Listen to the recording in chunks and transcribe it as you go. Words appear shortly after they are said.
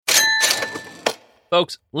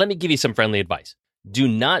Folks, let me give you some friendly advice. Do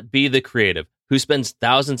not be the creative who spends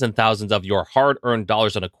thousands and thousands of your hard-earned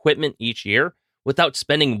dollars on equipment each year without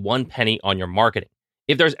spending one penny on your marketing.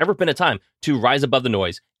 If there's ever been a time to rise above the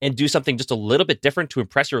noise and do something just a little bit different to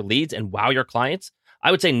impress your leads and wow your clients,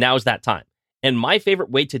 I would say now's that time. And my favorite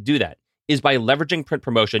way to do that is by leveraging print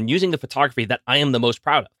promotion using the photography that I am the most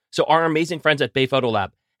proud of. So our amazing friends at Bay Photo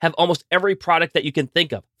Lab have almost every product that you can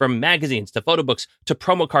think of, from magazines to photo books to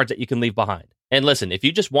promo cards that you can leave behind. And listen, if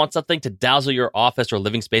you just want something to dazzle your office or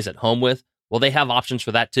living space at home with, well, they have options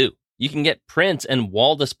for that too. You can get prints and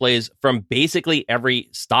wall displays from basically every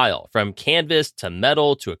style, from canvas to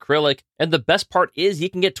metal to acrylic. And the best part is you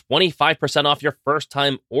can get 25% off your first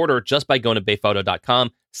time order just by going to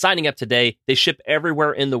bayphoto.com, signing up today. They ship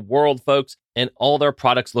everywhere in the world, folks, and all their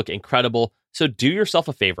products look incredible. So do yourself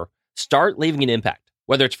a favor, start leaving an impact,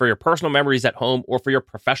 whether it's for your personal memories at home or for your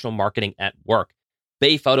professional marketing at work.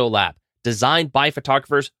 Bay Photo Lab, designed by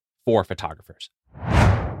photographers for photographers.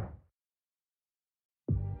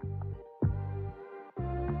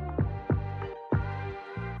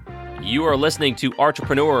 You are listening to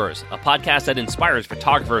Entrepreneurs, a podcast that inspires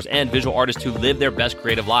photographers and visual artists to live their best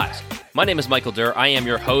creative lives. My name is Michael Durr. I am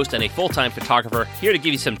your host and a full-time photographer, here to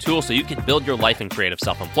give you some tools so you can build your life in creative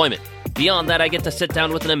self-employment. Beyond that, I get to sit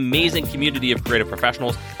down with an amazing community of creative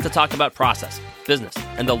professionals to talk about process, business,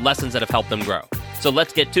 and the lessons that have helped them grow. So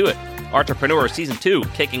let's get to it. Entrepreneurs Season 2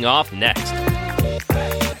 kicking off next.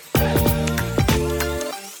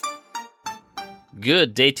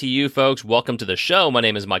 Good day to you, folks. Welcome to the show. My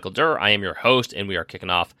name is Michael Durr. I am your host, and we are kicking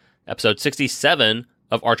off episode 67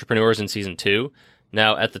 of Entrepreneurs in Season 2.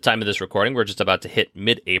 Now, at the time of this recording, we're just about to hit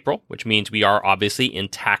mid-April, which means we are obviously in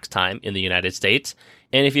tax time in the United States.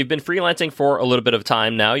 And if you've been freelancing for a little bit of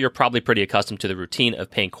time now, you're probably pretty accustomed to the routine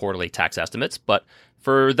of paying quarterly tax estimates. But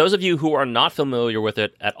for those of you who are not familiar with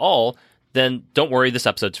it at all, then don't worry, this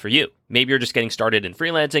episode's for you. Maybe you're just getting started in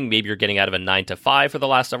freelancing. Maybe you're getting out of a 9-to-5 for the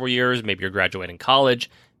last several years. Maybe you're graduating college.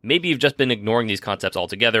 Maybe you've just been ignoring these concepts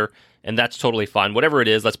altogether, and that's totally fine. Whatever it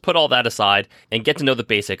is, let's put all that aside and get to know the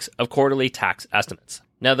basics of quarterly tax estimates.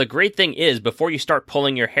 Now, the great thing is, before you start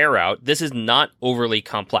pulling your hair out, this is not overly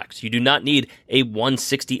complex. You do not need a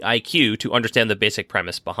 160 IQ to understand the basic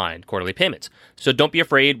premise behind quarterly payments. So don't be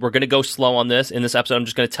afraid. We're going to go slow on this. In this episode, I'm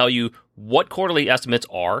just going to tell you what quarterly estimates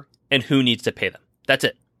are and who needs to pay them. That's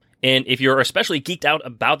it. And if you're especially geeked out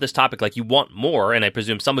about this topic, like you want more, and I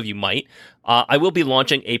presume some of you might, I will be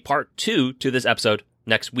launching a part 2 to this episode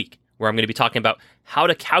next week, where I'm going to be talking about how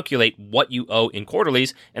to calculate what you owe in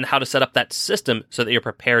quarterlies and how to set up that system so that you're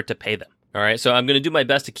prepared to pay them. All right, so I'm going to do my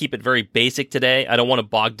best to keep it very basic today. I don't want to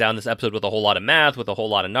bog down this episode with a whole lot of math, with a whole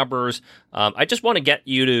lot of numbers. I just want to get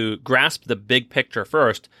you to grasp the big picture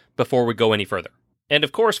first before we go any further. And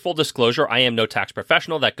of course, full disclosure, I am no tax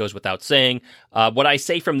professional. That goes without saying. What I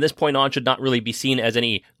say from this point on should not really be seen as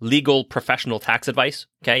any legal professional tax advice.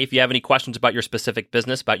 Okay, if you have any questions about your specific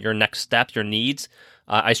business, about your next step, your needs,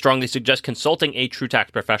 I strongly suggest consulting a true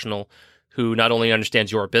tax professional who not only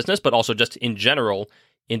understands your business, but also just in general,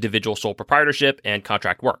 individual sole proprietorship and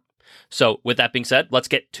contract work. So with that being said, let's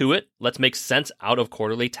get to it. Let's make sense out of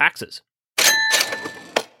quarterly taxes.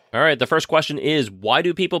 All right, the first question is, why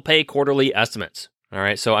do people pay quarterly estimates? All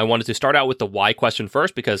right, so I wanted to start out with the why question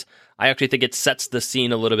first because I actually think it sets the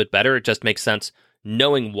scene a little bit better. It just makes sense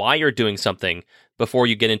knowing why you're doing something before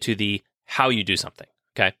you get into the how you do something,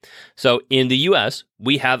 okay? So in the US,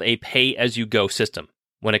 we have a pay-as-you-go system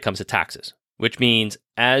when it comes to taxes, which means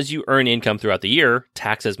as you earn income throughout the year,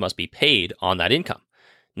 taxes must be paid on that income.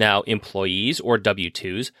 Now, employees or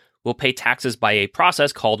W-2s will pay taxes by a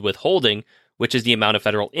process called withholding, which is the amount of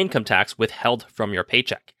federal income tax withheld from your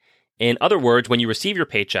paycheck. In other words, when you receive your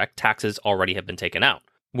paycheck, taxes already have been taken out,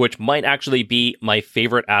 which might actually be my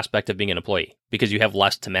favorite aspect of being an employee because you have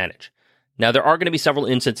less to manage. Now, there are going to be several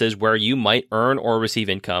instances where you might earn or receive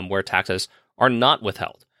income where taxes are not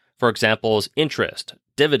withheld. For example, interest,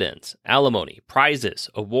 dividends, alimony, prizes,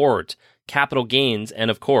 awards, capital gains, and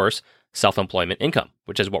of course, self-employment income,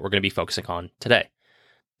 which is what we're going to be focusing on today.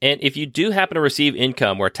 And if you do happen to receive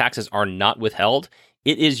income where taxes are not withheld,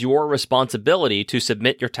 it is your responsibility to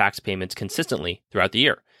submit your tax payments consistently throughout the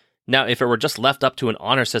year. Now, if it were just left up to an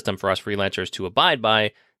honor system for us freelancers to abide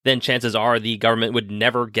by, then chances are the government would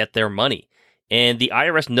never get their money. And the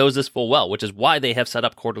IRS knows this full well, which is why they have set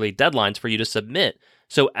up quarterly deadlines for you to submit.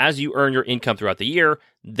 So as you earn your income throughout the year,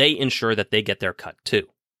 they ensure that they get their cut too.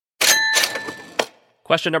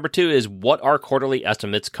 Question number 2 is, what are quarterly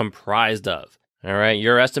estimates comprised of? All right,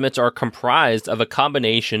 your estimates are comprised of a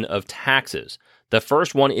combination of taxes. The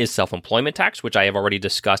first one is self-employment tax, which I have already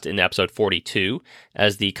discussed in episode 42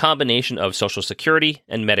 as the combination of Social Security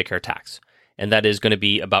and Medicare tax. and that is going to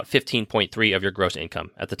be about 15.3 of your gross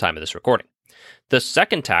income at the time of this recording. The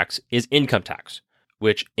second tax is income tax,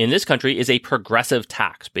 which in this country is a progressive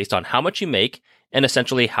tax based on how much you make and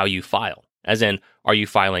essentially how you file. As in, are you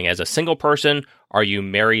filing as a single person? Are you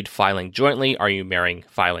married filing jointly? Are you marrying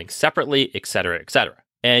filing separately, et cetera, et cetera?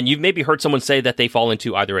 And you've maybe heard someone say that they fall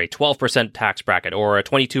into either a 12% tax bracket or a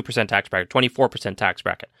 22% tax bracket, 24% tax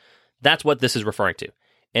bracket. That's what this is referring to.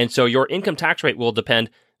 And so your income tax rate will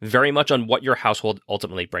depend very much on what your household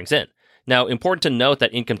ultimately brings in. Now, important to note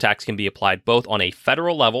that income tax can be applied both on a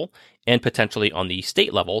federal level and potentially on the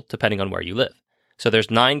state level, depending on where you live. So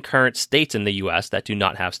there's 9 current states in the U.S. that do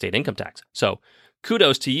not have state income tax. So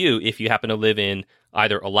kudos to you if you happen to live in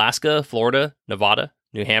either Alaska, Florida, Nevada,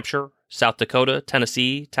 New Hampshire, South Dakota,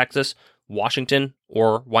 Tennessee, Texas, Washington,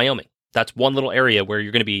 or Wyoming. That's one little area where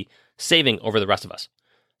you're going to be saving over the rest of us.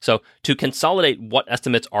 So to consolidate what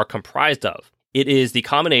estimates are comprised of, it is the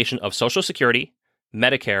combination of Social Security,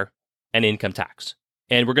 Medicare, and income tax.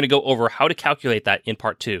 And we're going to go over how to calculate that in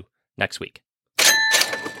part 2 next week.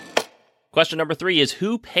 Question number 3 is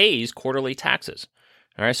who pays quarterly taxes?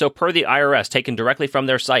 All right, so per the IRS, taken directly from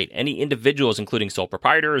their site, any individuals, including sole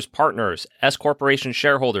proprietors, partners, S corporation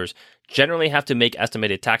shareholders, generally have to make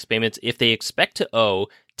estimated tax payments if they expect to owe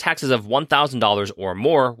taxes of $1,000 or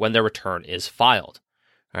more when their return is filed.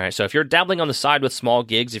 All right, so if you're dabbling on the side with small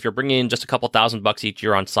gigs, if you're bringing in just a couple $1,000 each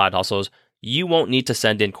year on side hustles, you won't need to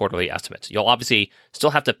send in quarterly estimates. You'll obviously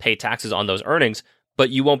still have to pay taxes on those earnings, but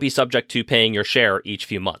you won't be subject to paying your share each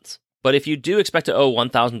few months. But if you do expect to owe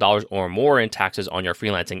 $1,000 or more in taxes on your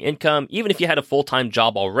freelancing income, even if you had a full-time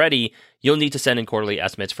job already, you'll need to send in quarterly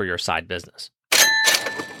estimates for your side business.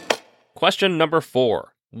 Question number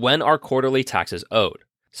 4. When are quarterly taxes owed?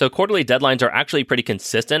 So quarterly deadlines are actually pretty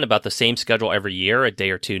consistent, about the same schedule every year, a day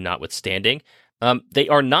or two notwithstanding. They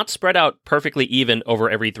are not spread out perfectly even over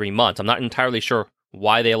every 3 months. I'm not entirely sure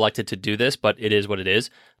why they elected to do this, but it is what it is.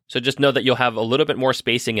 So just know that you'll have a little bit more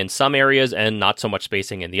spacing in some areas and not so much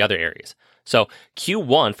spacing in the other areas. So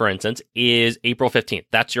Q1, for instance, is April 15th.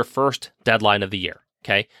 That's your first deadline of the year,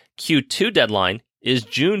 okay? Q2 deadline is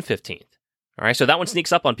June 15th. All right, so that one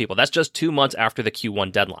sneaks up on people. That's just 2 months after the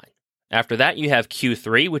Q1 deadline. After that, you have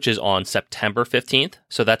Q3, which is on September 15th.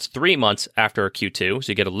 So that's 3 months after Q2,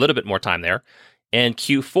 so you get a little bit more time there. And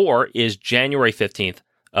Q4 is January 15th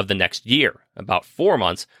of the next year, about 4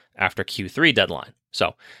 months after Q3 deadline.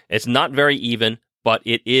 So it's not very even, but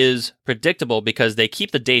it is predictable because they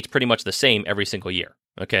keep the dates pretty much the same every single year.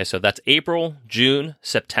 Okay, so that's April, June,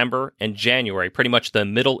 September, and January. Pretty much the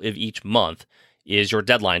middle of each month is your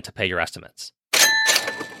deadline to pay your estimates.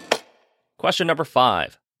 Question number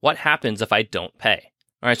 5. What happens if I don't pay?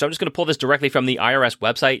 All right, so I'm just going to pull this directly from the IRS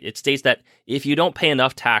website. It states that if you don't pay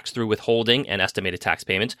enough tax through withholding and estimated tax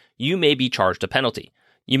payments, you may be charged a penalty.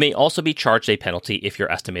 You may also be charged a penalty if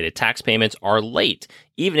your estimated tax payments are late,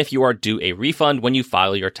 even if you are due a refund when you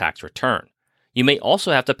file your tax return. You may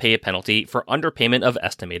also have to pay a penalty for underpayment of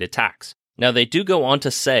estimated tax. Now, they do go on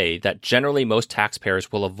to say that generally most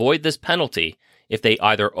taxpayers will avoid this penalty if they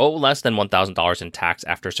either owe less than $1,000 in tax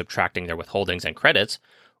after subtracting their withholdings and credits,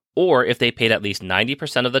 or if they paid at least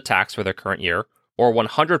 90% of the tax for their current year, or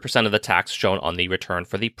 100% of the tax shown on the return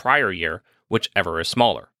for the prior year, whichever is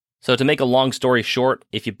smaller. So to make a long story short,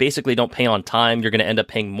 if you basically don't pay on time, you're going to end up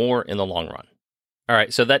paying more in the long run. All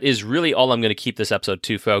right, so that is really all I'm going to keep this episode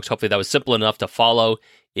to, folks. Hopefully that was simple enough to follow.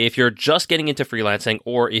 If you're just getting into freelancing,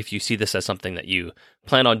 or if you see this as something that you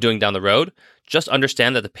plan on doing down the road, just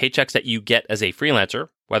understand that the paychecks that you get as a freelancer,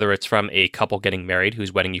 whether it's from a couple getting married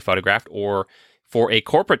whose wedding you photographed, or for a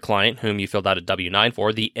corporate client whom you filled out a W-9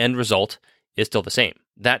 for, the end result is still the same.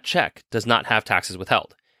 That check does not have taxes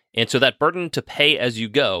withheld. And so that burden to pay as you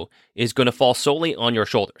go is going to fall solely on your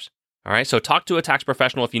shoulders. All right, so talk to a tax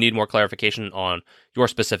professional if you need more clarification on your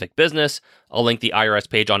specific business. I'll link the IRS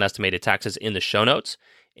page on estimated taxes in the show notes.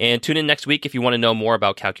 And tune in next week if you want to know more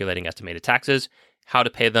about calculating estimated taxes, how to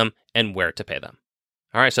pay them, and where to pay them.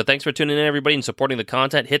 All right, so thanks for tuning in, everybody, and supporting the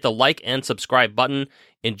content. Hit the like and subscribe button.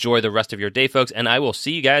 Enjoy the rest of your day, folks, and I will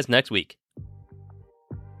see you guys next week.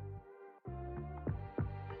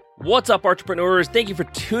 What's up, entrepreneurs? Thank you for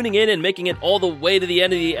tuning in and making it all the way to the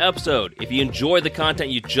end of the episode. If you enjoyed the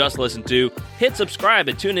content you just listened to, hit subscribe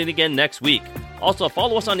and tune in again next week. Also,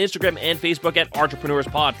 follow us on Instagram and Facebook at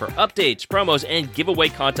EntrepreneursPod for updates, promos, and giveaway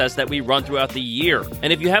contests that we run throughout the year.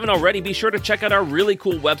 And if you haven't already, be sure to check out our really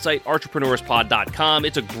cool website, Entrepreneurspod.com.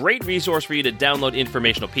 It's a great resource for you to download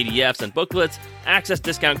informational PDFs and booklets, access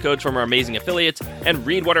discount codes from our amazing affiliates, and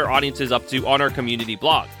read what our audience is up to on our community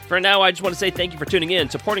blog. For now, I just want to say thank you for tuning in,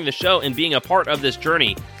 supporting the show, and being a part of this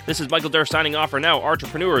journey. This is Michael Durr signing off for Now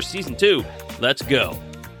Entrepreneurs Season 2. Let's go.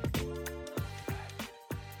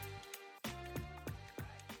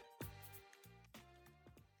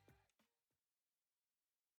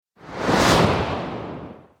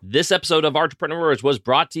 This episode of Entrepreneurs was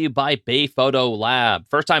brought to you by Bay Photo Lab.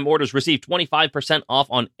 First-time orders receive 25% off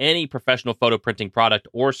on any professional photo printing product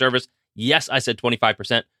or service. Yes, I said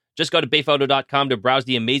 25%. Just go to bayphoto.com to browse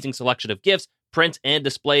the amazing selection of gifts, prints, and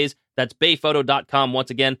displays. That's bayphoto.com.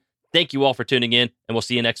 Once again, thank you all for tuning in, and we'll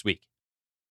see you next week.